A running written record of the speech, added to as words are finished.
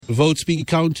Votes being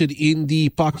counted in the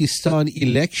Pakistan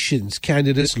elections.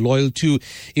 Candidates loyal to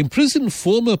imprisoned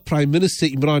former Prime Minister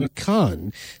Imran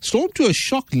Khan stormed to a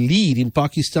shock lead in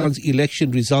Pakistan's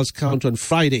election results count on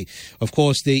Friday. Of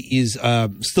course, there is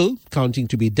still counting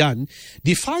to be done.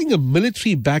 Defying a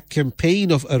military-backed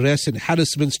campaign of arrests and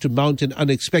harassments to mount an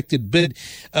unexpected bid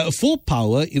for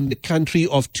power in the country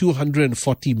of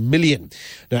 240 million.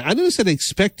 Now, analysts had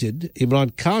expected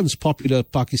Imran Khan's popular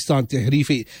Pakistan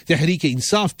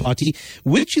Tehreek-e-Insaf party,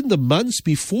 which in the months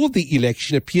before the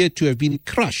election appeared to have been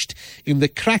crushed in the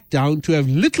crackdown, to have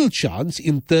little chance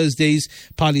in Thursday's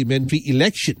parliamentary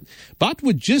election. But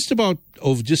with just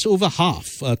over half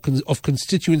of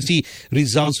constituency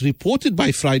results reported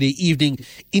by Friday evening,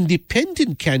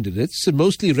 independent candidates,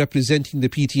 mostly representing the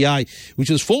PTI, which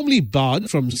was formally barred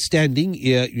from standing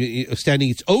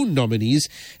its own nominees,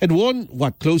 had won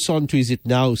close on to, is it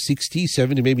now 60,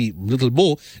 70, maybe a little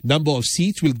more number of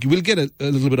seats. We'll get a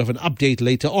little bit of an update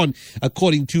later on,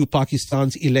 according to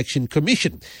Pakistan's Election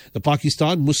Commission. The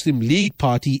Pakistan Muslim League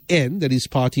Party, that is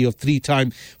party of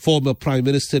three-time former Prime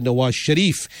Minister Nawaz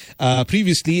Sharif,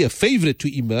 previously a favourite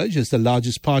to emerge as the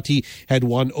largest party, had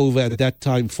won over at that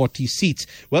time 40 seats.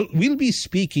 Well, we'll be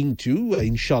speaking to,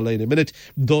 inshallah in a minute,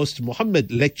 Dost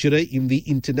Muhammad, lecturer in the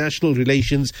International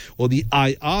Relations or the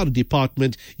IR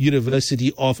Department,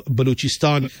 University of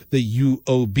Balochistan, the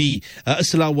UOB.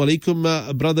 Assalamu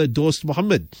alaikum, brother Dost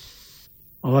Muhammad.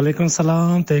 Walaikum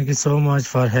salam. Thank you so much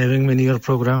for having me in your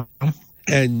program.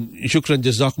 And shukran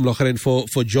jazakumullah khairan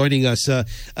for joining us.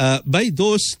 Bhai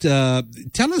Dost,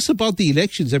 tell us about the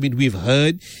elections. I mean, we've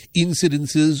heard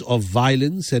incidences of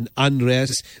violence and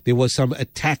unrest. There were some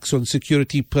attacks on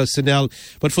security personnel.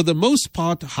 But for the most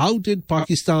part, how did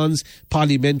Pakistan's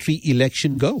parliamentary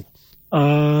election go?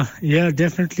 Yeah,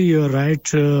 definitely you're right.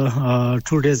 2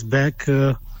 days back,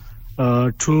 2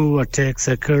 attacks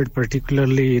occurred,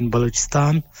 particularly in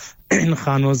Balochistan, in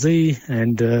Khanozai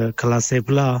and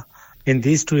Kalasepla. In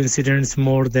these 2 incidents,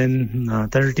 more than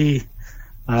 30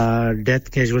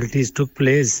 death casualties took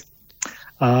place.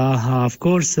 Of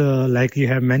course, like you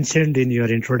have mentioned in your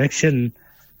introduction,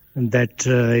 that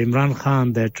Imran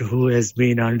Khan, who has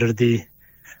been under the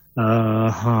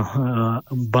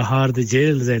Bahar, the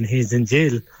jails, and he's in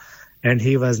jail, and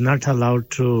he was not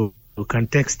allowed to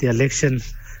contest the election.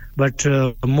 But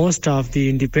most of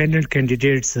the independent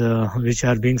candidates, which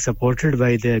are being supported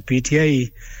by the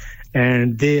PTI,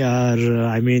 and they are,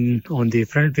 on the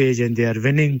front page, and they are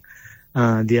winning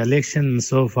the election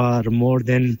so far. More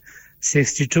than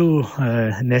 62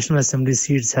 National Assembly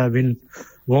seats have been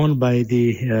won by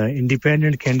the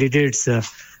independent candidates,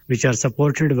 which are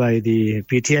supported by the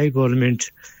PTI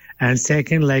government. And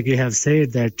second, like you have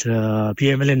said, that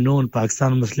PMLN known,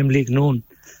 Pakistan Muslim League known,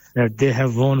 that they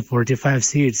have won 45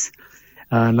 seats.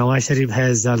 Nawaz Sharif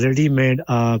has already made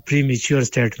a premature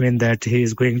statement that he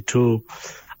is going to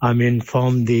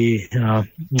form the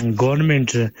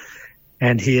government,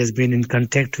 and he has been in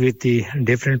contact with the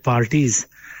different parties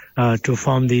to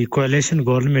form the coalition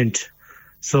government.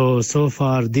 So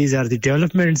far, these are the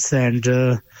developments, and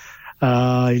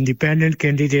independent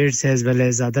candidates as well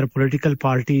as other political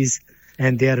parties,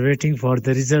 and they are waiting for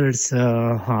the results.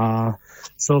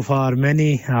 So far,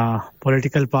 many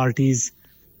political parties,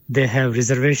 they have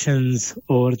reservations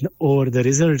over the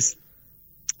results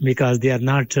because they are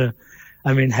not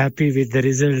happy with the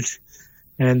result,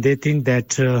 and they think that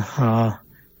the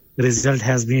result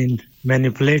has been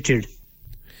manipulated.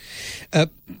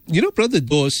 Brother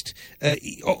Dost,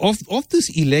 of this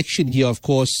election here, of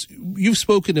course, you've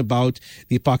spoken about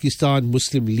the Pakistan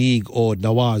Muslim League, or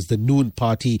Nawaz, the Noon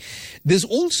Party. There's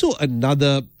also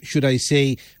another, should I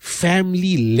say,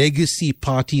 family legacy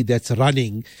party that's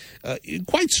running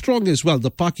quite strong as well,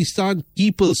 the Pakistan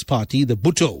People's Party, the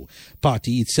Bhutto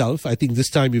Party itself. I think this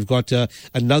time you've got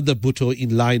another Bhutto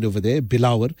in line over there,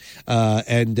 Bilawar.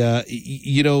 A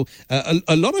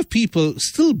lot of people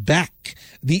still back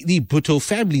the Bhutto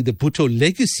family, the Bhutto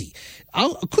legacy.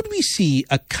 Could we see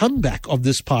a comeback of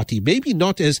this party? Maybe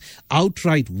not as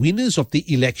outright winners of the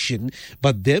election,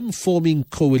 but them forming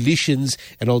coalitions.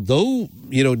 And although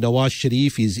Nawaz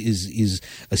Sharif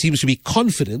seems to be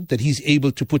confident that he's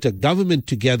able to put a government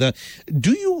together,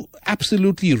 do you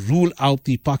absolutely rule out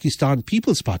the Pakistan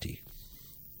People's Party?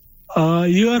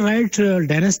 You are right.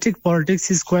 Dynastic politics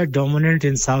is quite dominant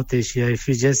in South Asia. If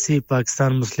you just see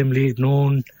Pakistan Muslim League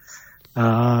known,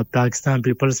 Pakistan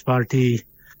People's Party,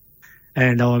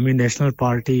 and Awami National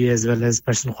Party, as well as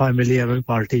Pashtun Milli Awami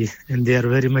Party, and they are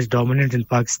very much dominant in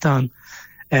Pakistan,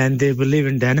 and they believe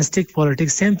in dynastic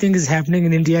politics. Same thing is happening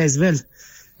in India as well.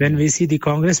 When we see the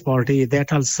Congress Party,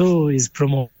 that also is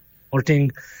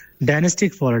promoting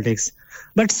dynastic politics.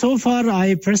 But so far,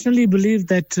 I personally believe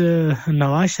that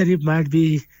Nawaz Sharif might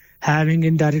be having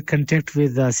indirect contact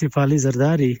with Asif Ali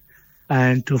Zardari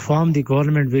and to form the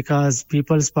government, because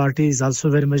People's Party is also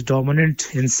very much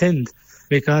dominant in Sindh,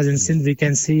 because in Sindh we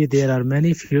can see there are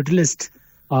many feudalists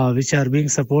which are being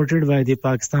supported by the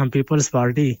Pakistan People's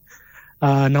Party.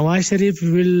 Nawaz Sharif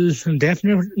will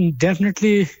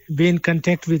definitely be in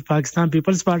contact with Pakistan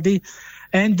People's Party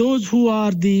and those who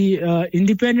are the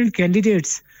independent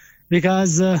candidates,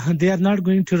 because they are not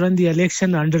going to run the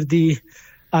election under the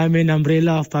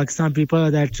umbrella of Pakistan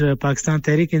people, that Pakistan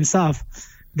Tehreek Insaf.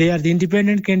 They are the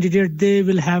independent candidate. They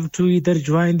will have to either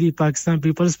join the Pakistan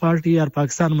People's Party or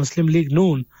Pakistan Muslim League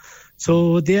Noon.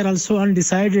 So they are also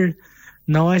undecided.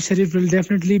 Nawaz Sharif will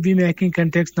definitely be making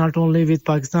contacts not only with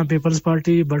Pakistan People's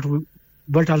Party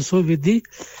but also with the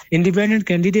independent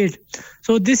candidate.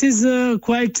 So this is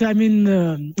quite,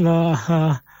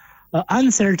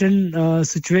 uncertain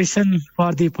situation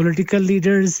for the political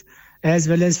leaders as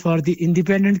well as for the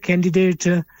independent candidate.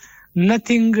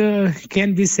 Nothing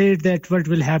can be said that what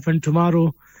will happen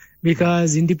tomorrow,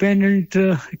 because independent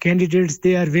candidates,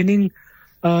 they are winning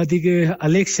the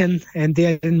election and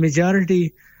they are in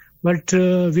majority. But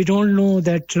we don't know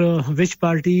that which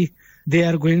party they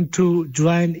are going to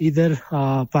join, either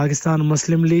Pakistan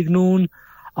Muslim League Noon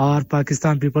or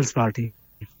Pakistan People's Party.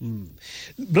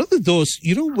 Brother Dost,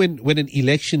 when an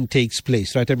election takes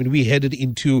place, right? I mean, we headed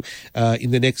into,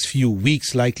 in the next few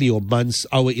weeks, likely, or months,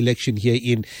 our election here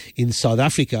in South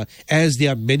Africa, as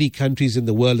there are many countries in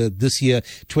the world this year,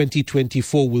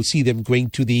 2024, will see them going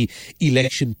to the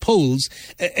election polls.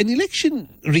 An election,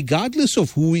 regardless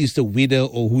of who is the winner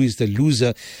or who is the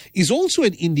loser, is also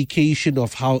an indication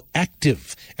of how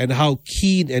active and how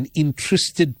keen and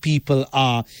interested people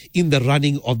are in the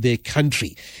running of their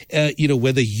country.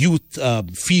 Whether youth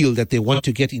feel that they want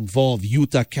to get involved,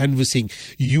 youth are canvassing,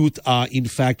 youth are, in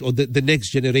fact, or the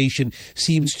next generation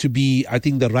seems to be, I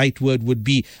think the right word would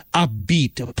be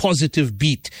upbeat, a positive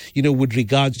beat, with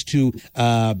regards to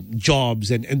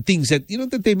jobs and things that,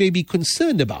 that they may be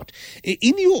concerned about.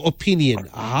 In your opinion,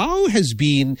 how has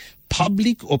been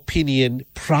public opinion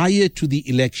prior to the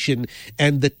election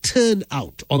and the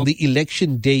turnout on the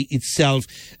election day itself?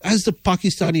 Has the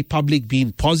Pakistani public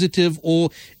been positive,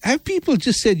 or have people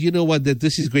just said, that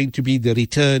this is going to be the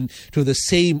return to the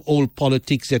same old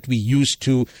politics that we used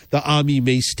to? The army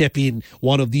may step in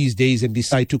one of these days and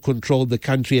decide to control the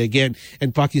country again,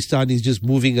 and Pakistan is just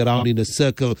moving around in a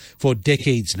circle for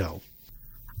decades now.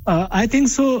 I think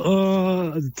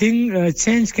so.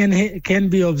 Change can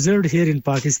be observed here in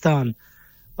Pakistan.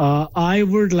 I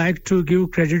would like to give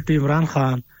credit to Imran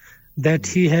Khan that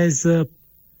he has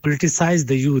politicized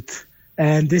the youth,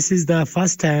 and this is the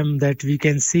first time that we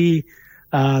can see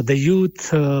the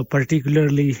youth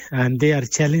particularly, and they are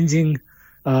challenging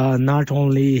not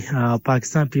only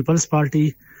Pakistan People's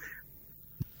Party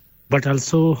but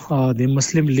also the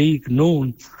Muslim League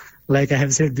Noon. Like I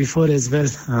have said before as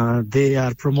well, they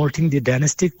are promoting the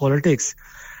dynastic politics,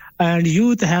 and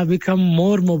youth have become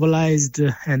more mobilized,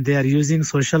 and they are using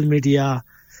social media,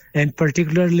 and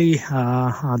particularly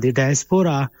the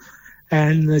diaspora.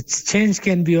 And change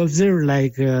can be observed,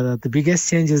 like the biggest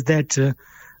change is that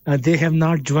they have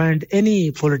not joined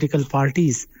any political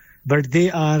parties, but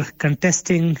they are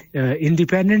contesting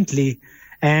independently,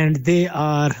 and they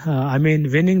are,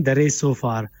 winning the race so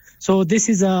far. So this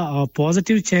is a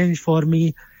positive change for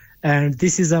me, and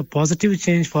this is a positive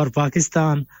change for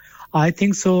Pakistan. I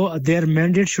think so. Their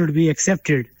mandate should be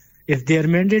accepted. If their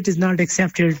mandate is not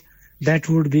accepted, that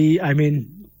would be,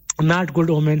 not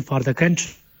good omen for the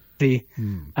country.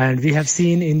 And we have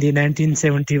seen in the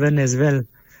 1971 as well,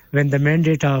 when the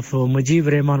mandate of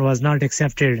Mujib Rahman was not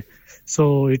accepted,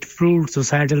 so it proved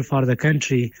suicidal for the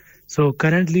country. So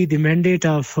currently, the mandate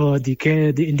of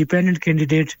the independent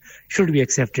candidate should be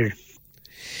accepted.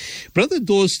 Brother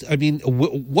Dost,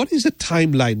 what is the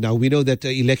timeline now? We know that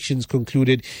elections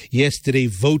concluded yesterday.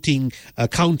 Voting,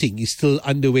 counting is still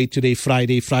underway today,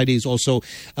 Friday. Friday is also,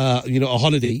 a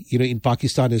holiday, in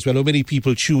Pakistan as well. Or many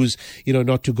people choose,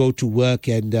 not to go to work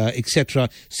and etc.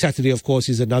 Saturday, of course,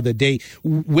 is another day.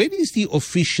 When is the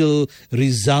official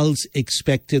results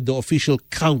expected, the official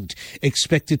count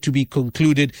expected to be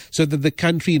concluded, so that the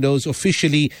country knows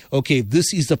officially, okay,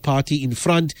 this is the party in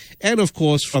front, and of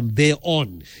course, from there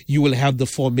on, you will have the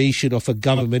formation of a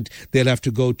government. They'll have to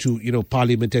go to,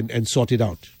 Parliament and sort it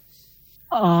out.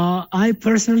 I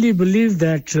personally believe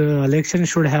that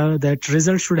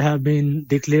result should have been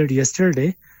declared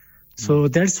yesterday. So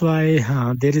that's why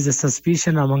there is a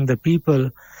suspicion among the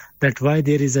people that why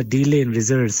there is a delay in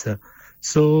results.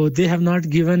 So they have not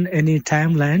given any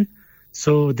timeline.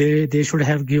 So they should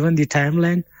have given the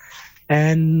timeline.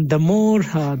 And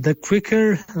the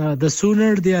quicker, the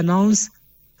sooner they announce,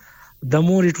 the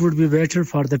more it would be better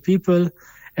for the people,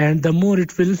 and the more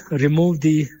it will remove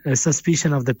the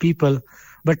suspicion of the people.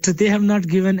 But they have not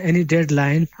given any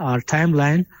deadline or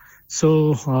timeline.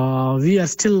 So we are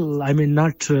still,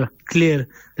 not clear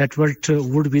that what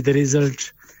would be the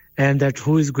result and that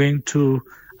who is going to,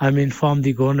 form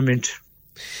the government.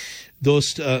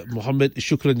 Dost Mohammed,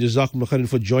 shukran jazakum khairan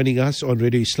for joining us on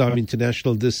Radio Islam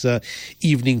International this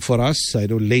evening for us. I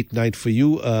know late night for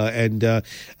you, and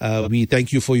we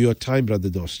thank you for your time, Brother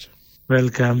Dost.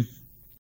 Welcome.